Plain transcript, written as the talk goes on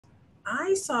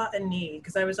I saw a need,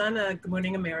 because I was on a Good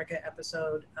Morning America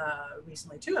episode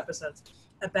recently, 2 episodes,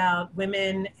 about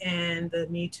women and the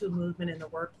Me Too movement in the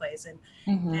workplace.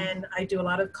 And I do a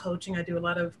lot of coaching, I do a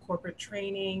lot of corporate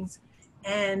trainings,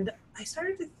 and I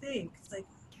started to think, it's like,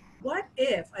 what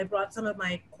if I brought some of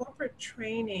my corporate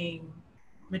training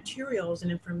materials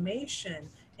and information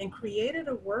and created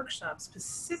a workshop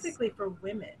specifically for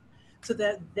women so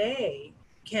that they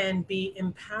can be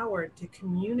empowered to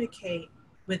communicate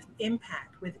with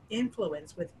impact, with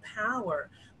influence, with power,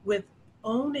 with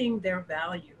owning their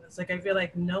value. It's like I feel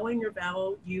like knowing your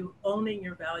value, owning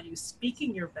your value,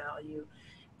 speaking your value,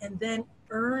 and then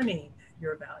earning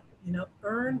your value.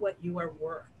 Earn what you are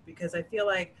worth, because I feel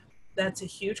like that's a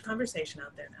huge conversation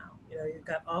out there now. You've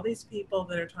got all these people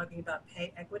that are talking about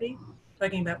pay equity,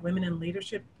 talking about women in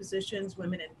leadership positions,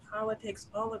 women in politics,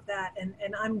 all of that. And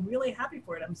I'm really happy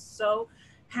for it. I'm so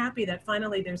happy that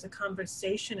finally there's a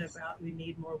conversation about we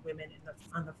need more women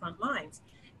on the front lines.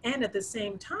 And at the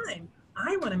same time,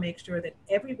 I want to make sure that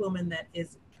every woman that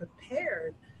is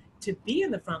prepared to be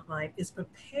in the front line is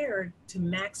prepared to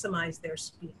maximize their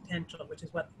potential, which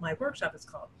is what my workshop is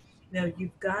called.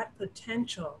 You've got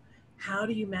potential. How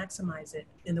do you maximize it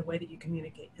in the way that you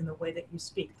communicate, in the way that you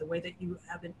speak, the way that you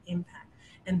have an impact?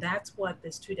 And that's what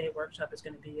this 2-day workshop is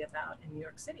going to be about in New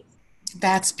York City.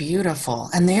 That's beautiful.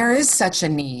 And there is such a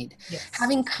need. Yes.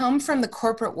 Having come from the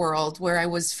corporate world where I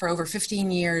was for over 15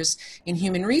 years in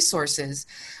human resources,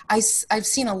 I've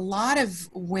seen a lot of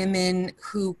women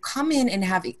who come in and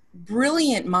have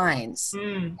brilliant minds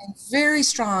and very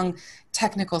strong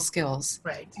technical skills.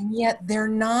 Right. And yet they're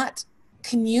not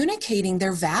communicating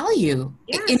their value.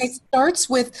 Yes. And it starts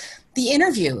with the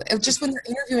interview. Just when they're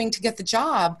interviewing to get the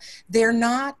job, they're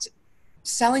not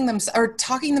selling them or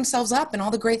talking themselves up and all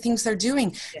the great things they're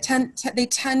doing. Yes. They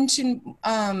tend to,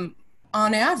 on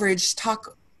average,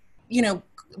 talk,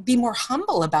 be more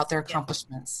humble about their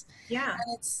accomplishments. Yeah.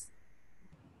 And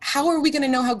how are we going to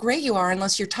know how great you are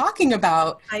unless you're talking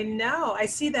about? I know. I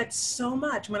see that so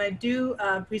much when I do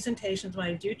presentations, when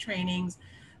I do trainings.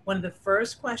 One of the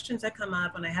first questions that come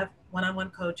up when I have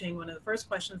one-on-one coaching, one of the first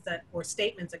questions or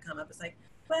statements that come up is like,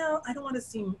 well, I don't want to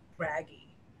seem braggy.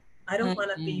 I don't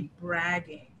want to be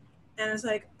bragging. And it's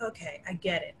like, okay, I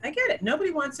get it.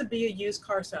 Nobody wants to be a used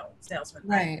car salesman.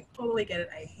 Right. I totally get it.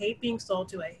 I hate being sold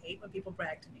to. I hate when people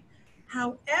brag to me.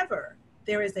 However,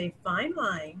 there is a fine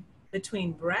line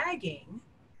between bragging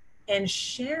and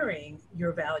sharing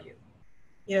your value.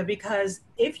 Because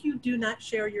if you do not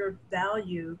share your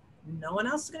value, no one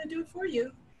else is going to do it for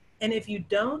you. And if you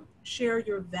don't share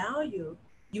your value,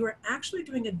 you are actually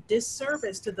doing a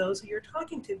disservice to those who you're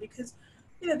talking to, because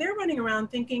they're running around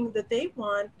thinking that they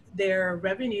want their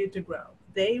revenue to grow.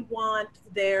 They want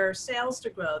their sales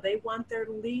to grow. They want their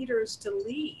leaders to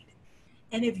lead.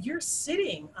 And if you're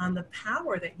sitting on the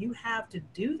power that you have to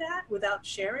do that without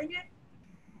sharing it,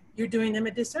 you're doing them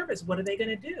a disservice. What are they going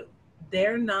to do?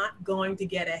 They're not going to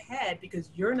get ahead because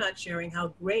you're not sharing how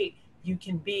great you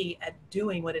can be at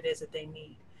doing what it is that they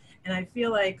need. And I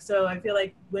feel like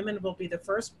women will be the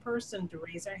first person to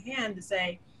raise their hand to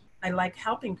say, I like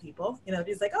helping people.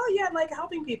 He's like, oh yeah, I like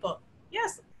helping people.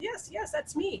 Yes,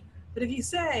 that's me. But if you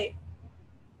say,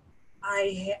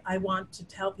 I want to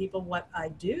tell people what I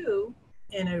do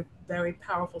in a very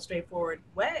powerful, straightforward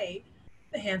way,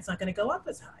 the hand's not going to go up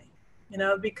as high,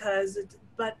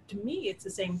 but to me, it's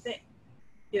the same thing.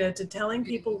 To telling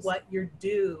people what you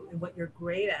do and what you're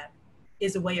great at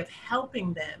is a way of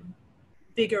helping them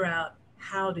figure out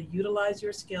how to utilize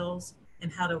your skills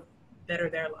and how to better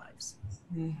their lives.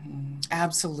 Mm-hmm.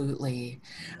 Absolutely.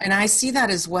 And I see that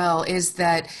as well, is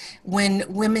that when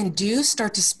women do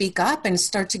start to speak up and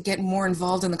start to get more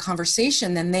involved in the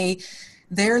conversation, then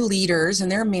their leaders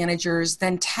and their managers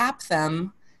then tap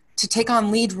them to take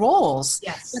on lead roles.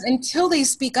 Yes. But until they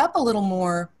speak up a little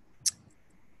more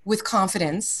with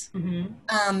confidence,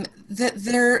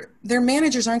 that their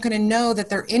managers aren't going to know that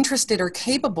they're interested or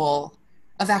capable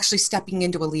of actually stepping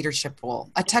into a leadership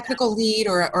role, a technical lead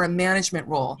or a management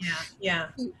role. Yeah.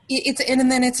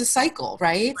 And then it's a cycle,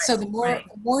 right? So the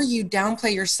more you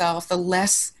downplay yourself, the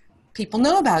less people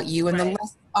know about you, and the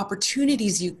less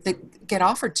opportunities that get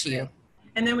offered to you.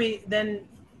 And then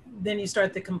you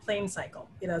start the complaint cycle.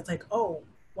 It's like, oh,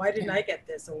 why didn't I get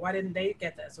this? Or why didn't they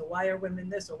get this? Or why are women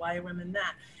this? Or why are women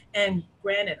that? And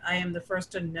granted, I am the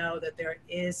first to know that there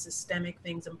is systemic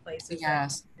things in places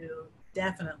that do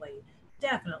definitely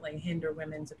hinder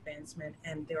women's advancement.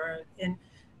 And there are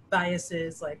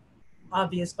biases, like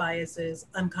obvious biases,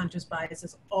 unconscious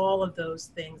biases, all of those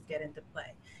things get into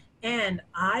play. And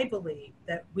I believe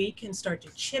that we can start to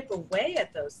chip away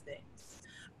at those things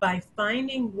by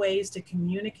finding ways to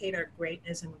communicate our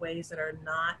greatness in ways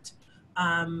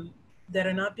um, that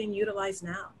are not being utilized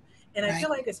now. And I Right. feel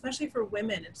like, especially for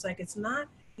women, it's like, it's not,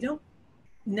 you don't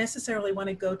necessarily want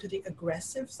to go to the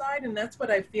aggressive side. And that's what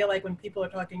I feel like when people are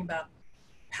talking about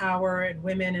power and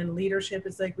women and leadership.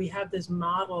 It's like we have this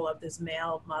model of this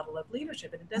male model of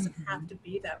leadership, and it doesn't have to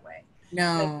be that way.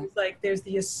 No. Like there's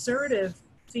the assertive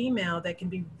female that can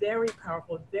be very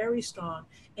powerful, very strong,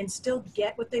 and still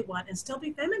get what they want, and still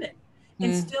be feminine,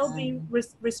 and still be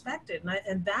Mhm. respected.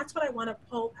 And that's what I want to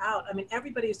pull out. I mean,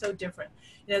 everybody is so different.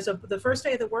 So the first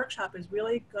day of the workshop is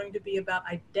really going to be about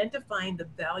identifying the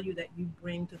value that you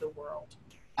bring to the world.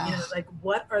 Oh, Like,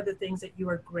 what are the things that you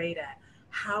are great at?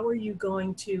 How are you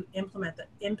going to implement the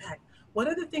impact? What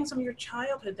are the things from your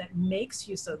childhood that makes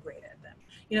you so great at them?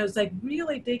 It's like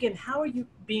really dig in. How are you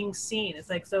being seen? It's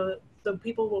like, so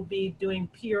people will be doing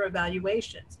peer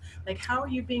evaluations. Like, how are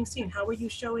you being seen? How are you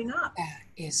showing up? that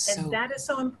is And so that is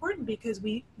so important, because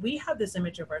we have this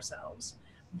image of ourselves,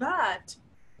 but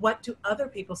what do other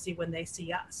people see when they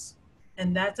see us?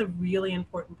 And that's a really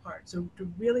important part. So to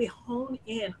really hone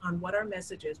in on what our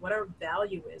message is, what our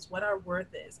value is, what our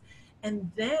worth is.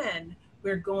 And then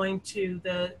we're going to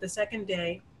the second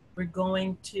day, we're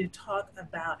going to talk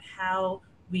about how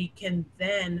we can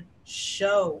then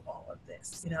show all of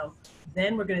this.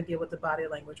 Then we're going to deal with the body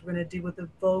language, we're going to deal with the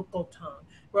vocal tone,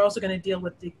 we're also going to deal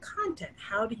with the content.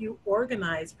 How do you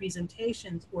organize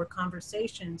presentations or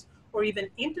conversations or even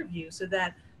interviews so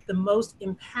that the most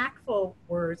impactful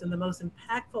words and the most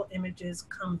impactful images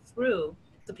come through,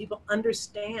 so people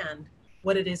understand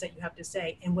what it is that you have to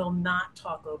say and will not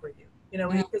talk over you?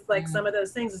 It's like some Mhm. of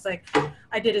those things. It's like,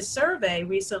 I did a survey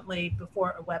recently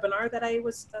before a webinar that I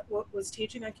was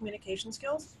teaching on communication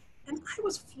skills, and I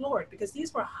was floored, because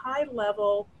these were high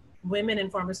level women in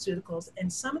pharmaceuticals,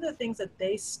 and some of the things that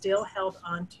they still held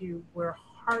onto were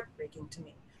heartbreaking to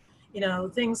me.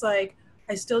 Things like,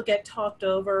 I still get talked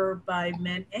over by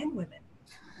men and women.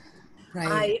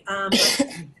 Right. I'm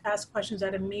asked questions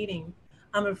at a meeting.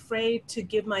 I'm afraid to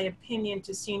give my opinion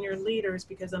to senior leaders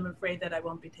because I'm afraid that I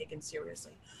won't be taken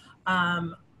seriously.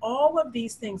 All of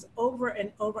these things over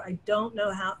and over. I don't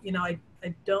know how, I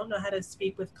don't know how to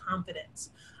speak with confidence.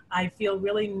 I feel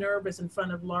really nervous in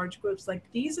front of large groups. Like,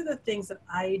 these are the things that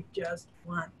I just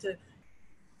want to,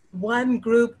 one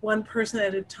group, one person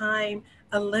at a time,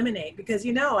 eliminate. Because,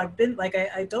 I've been, like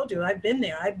I told you, I've been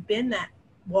there. I've been that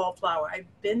wallflower. I've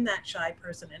been that shy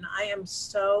person, and I am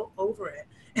so over it.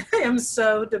 And I am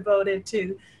so devoted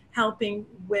to helping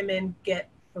women get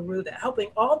through that, helping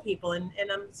all people. And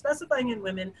I'm specifying in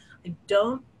women. I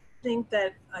don't think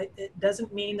that it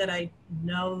doesn't mean that I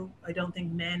don't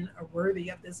think men are worthy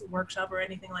of this workshop or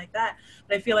anything like that.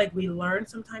 But I feel like we learn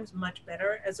sometimes much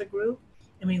better as a group,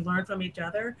 and we learn from each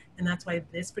other. And that's why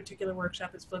this particular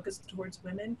workshop is focused towards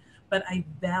women. But I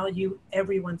value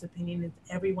everyone's opinion and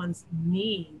everyone's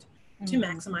need to Mhm.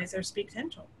 maximize their speak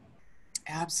potential.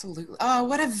 Absolutely. Oh,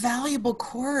 what a valuable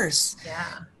course.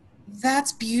 Yeah.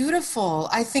 That's beautiful.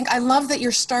 I think I love that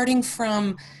you're starting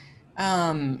from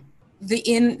um, the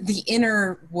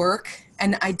inner work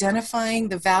and identifying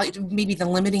the value, maybe the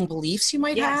limiting beliefs you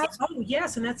might Yes. have. Oh,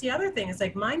 yes. And that's the other thing. It's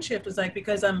like mind shift is like,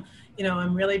 because I'm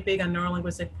really big on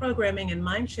neurolinguistic programming and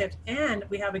mind shift. And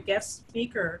we have a guest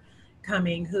speaker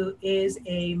coming who is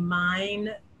a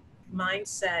mindset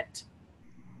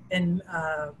and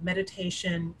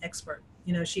meditation expert.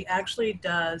 She actually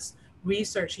does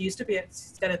research. She's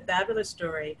got a fabulous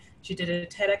story. She did a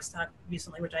TEDx talk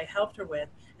recently, which I helped her with.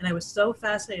 And I was so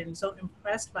fascinated and so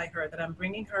impressed by her that I'm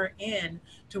bringing her in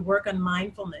to work on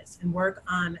mindfulness and work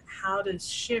on how to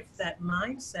shift that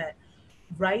mindset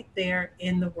right there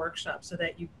in the workshop, so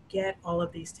that you get all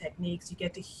of these techniques. You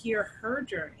get to hear her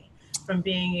journey from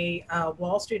being a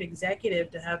Wall Street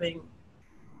executive to having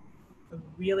a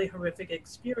really horrific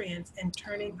experience, and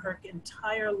turning her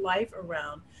entire life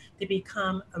around to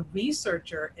become a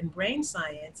researcher in brain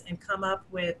science and come up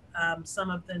with some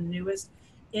of the newest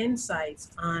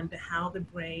insights on how the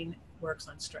brain works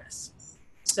on stress.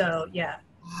 So yeah,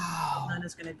 Wow.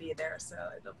 Anna's going to be there, so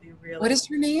it'll be What really. is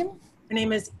your name? Her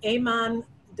name is Aman.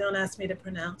 Don't ask me to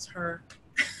pronounce her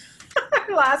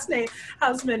last name,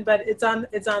 Husband, but it's on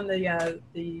the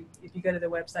if you go to the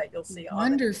website, you'll see all the.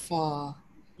 Wonderful.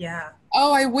 Yeah.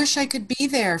 Oh, I wish I could be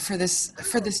there for this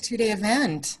 2-day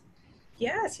event.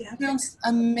 Yes, you have to. Sounds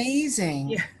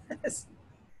amazing. Yes.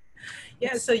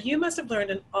 Yeah, It's so you must have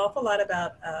learned an awful lot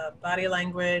about body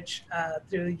language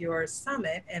through your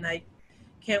summit, and I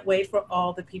can't wait for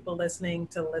all the people listening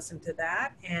to listen to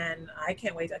that. And I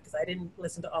can't wait, because I didn't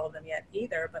listen to all of them yet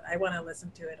either, but I want to listen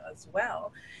to it as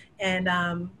well. And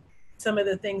some of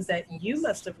the things that you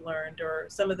must have learned, or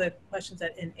some of the questions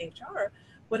that in HR,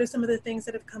 what are some of the things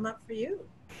that have come up for you?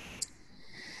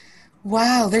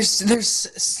 Wow, there's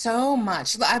so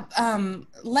much.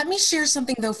 Let me share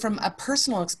something though from a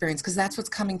personal experience, because that's what's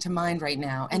coming to mind right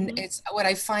now. And it's what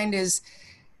I find is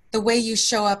the way you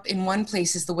show up in one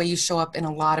place is the way you show up in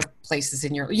a lot of places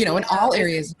in your, in all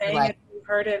areas of your life. If you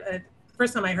heard it, the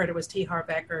first time I heard it was T. Harv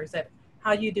Eker, said,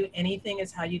 "How you do anything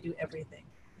is how you do everything."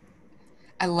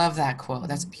 I love that quote.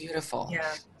 That's beautiful.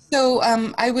 Yeah. So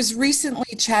I was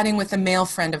recently chatting with a male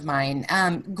friend of mine,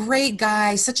 great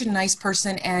guy, such a nice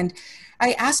person, and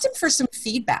I asked him for some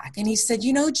feedback, and he said,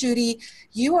 Judy,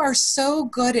 you are so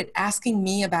good at asking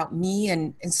me about me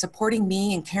and supporting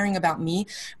me and caring about me,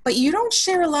 but you don't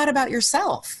share a lot about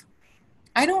yourself.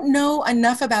 I don't know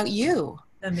enough about you.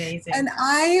 Amazing. And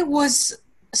I was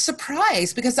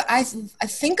surprised, because I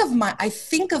think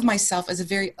of myself as a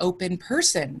very open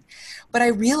person, but I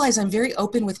realize I'm very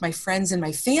open with my friends and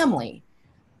my family.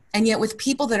 And yet with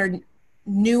people that are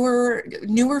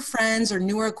newer friends or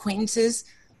newer acquaintances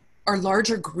or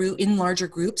larger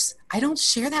groups, I don't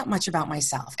share that much about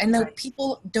myself. And the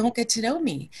people don't get to know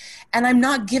me. And I'm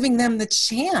not giving them the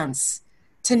chance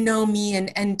to know me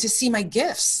and to see my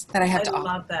gifts that I have to offer.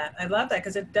 I love that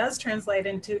because it does translate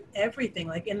into everything.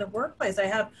 Like in the workplace, I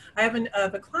have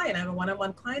a client, I have a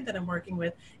one-on-one client that I'm working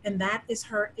with, and that is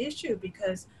her issue,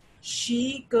 because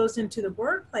she goes into the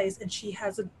workplace and she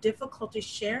has a difficulty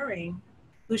sharing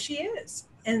who she is.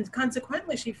 And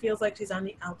consequently, she feels like she's on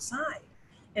the outside.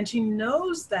 And she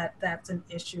knows that that's an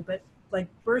issue, but like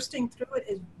bursting through it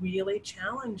is really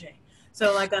challenging.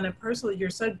 So like on a personal, you're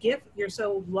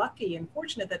so lucky and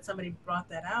fortunate that somebody brought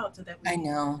that out so that we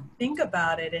think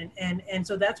about it. And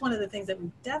so that's one of the things that we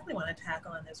definitely want to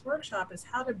tackle in this workshop is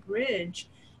how to bridge,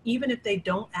 even if they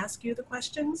don't ask you the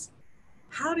questions,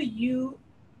 how do you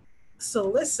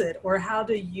solicit, or how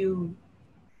do you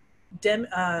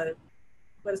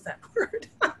what is that word?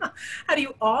 How do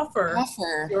you offer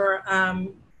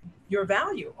your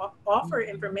value, offer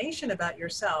information about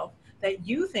yourself that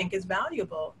you think is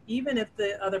valuable, even if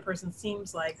the other person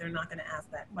seems like they're not going to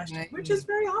ask that question, which is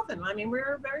very often. I mean,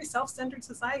 we're a very self-centered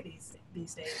society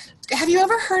these days. Have you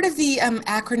ever heard of the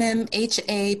acronym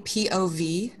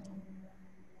HAPOV?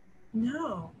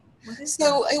 No. What is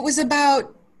that? It was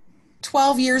about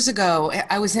 12 years ago.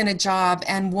 I was in a job,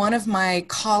 and one of my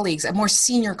colleagues, a more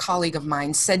senior colleague of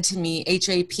mine, said to me,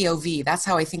 HAPOV. That's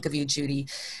how I think of you, Judy.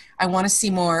 I want to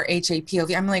see more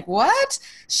HAPOV. I'm like, what?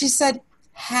 She said,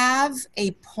 have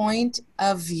a point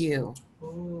of view.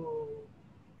 Ooh.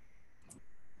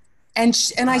 And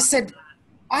I said,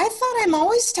 I thought I'm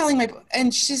always telling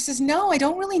and she says, no, I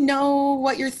don't really know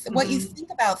what you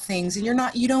think about things. And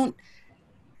you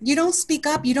don't speak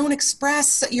up, you don't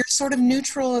express, you're sort of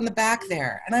neutral in the back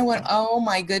there. And I went, oh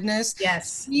my goodness.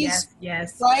 Yes.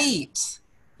 Right.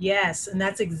 Yes, and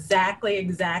that's exactly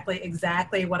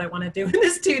what I want to do in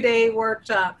this 2-day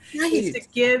workshop, is to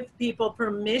give people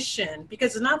permission,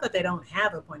 because it's not that they don't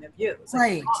have a point of view, it's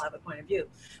like we all have a point of view,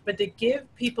 but to give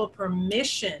people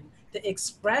permission to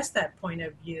express that point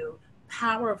of view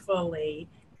powerfully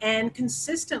and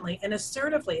consistently and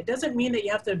assertively. It doesn't mean that you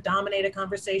have to dominate a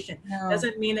conversation. It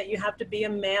doesn't mean that you have to be a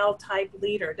male type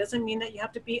leader. It doesn't mean that you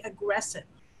have to be aggressive.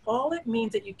 All it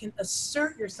means that you can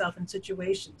assert yourself in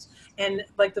situations. And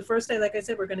like the first day, like I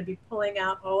said, we're going to be pulling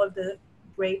out all of the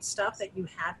great stuff that you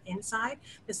have inside.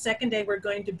 The second day, we're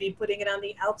going to be putting it on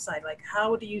the outside. Like,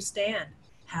 how do you stand?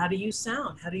 How do you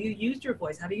sound? How do you use your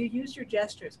voice? How do you use your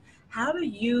gestures? How do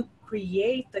you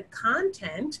create the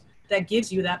content that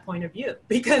gives you that point of view?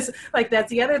 Because like, that's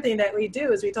the other thing that we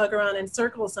do, is we talk around in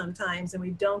circles sometimes and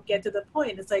we don't get to the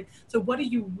point. It's like, so what are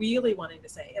you really wanting to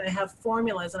say? And I have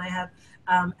formulas, and I have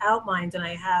outlines, and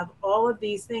I have all of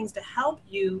these things to help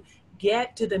you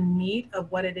get to the meat of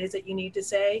what it is that you need to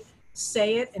say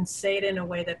it, and say it in a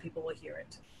way that people will hear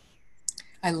it.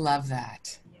 I love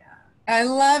that. Yeah. I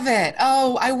love it.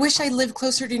 Oh, I wish I lived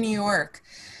closer to New York.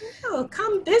 Oh,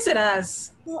 come visit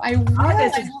us.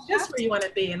 August is just where you want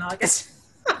to be in August.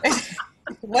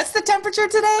 What's the temperature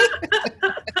today?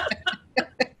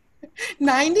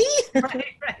 90? Right.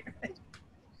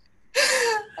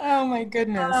 Oh my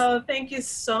goodness. Oh, thank you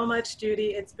so much,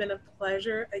 Judy. It's been a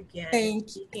pleasure again.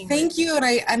 Thank you.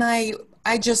 And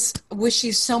I just wish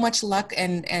you so much luck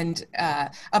and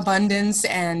abundance.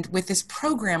 And with this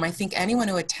program, I think anyone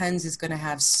who attends is going to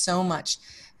have so much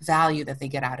value that they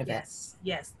get out of it.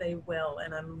 Yes, they will.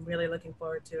 And I'm really looking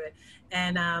forward to it.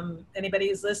 And anybody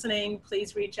who's listening,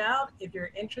 please reach out if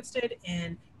you're interested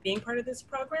in being part of this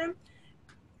program.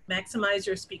 Maximize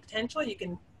your Speak-tential. You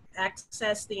can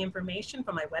access the information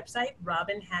from my website,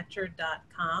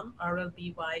 robynhatcher.com,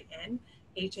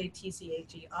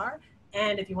 ROBYNHATCHER.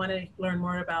 And if you want to learn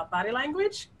more about body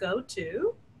language, go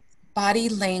to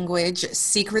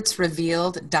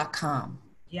bodylanguagesecretsrevealed.com.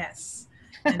 yes.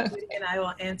 And Judy and I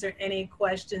will answer any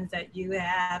questions that you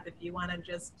have if you want to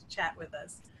just chat with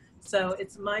us. So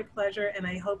it's my pleasure, and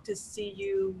I hope to see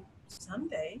you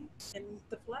someday in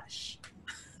the flesh.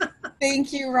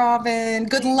 Thank you, Robyn.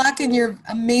 Good luck in your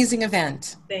amazing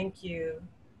event. Thank you.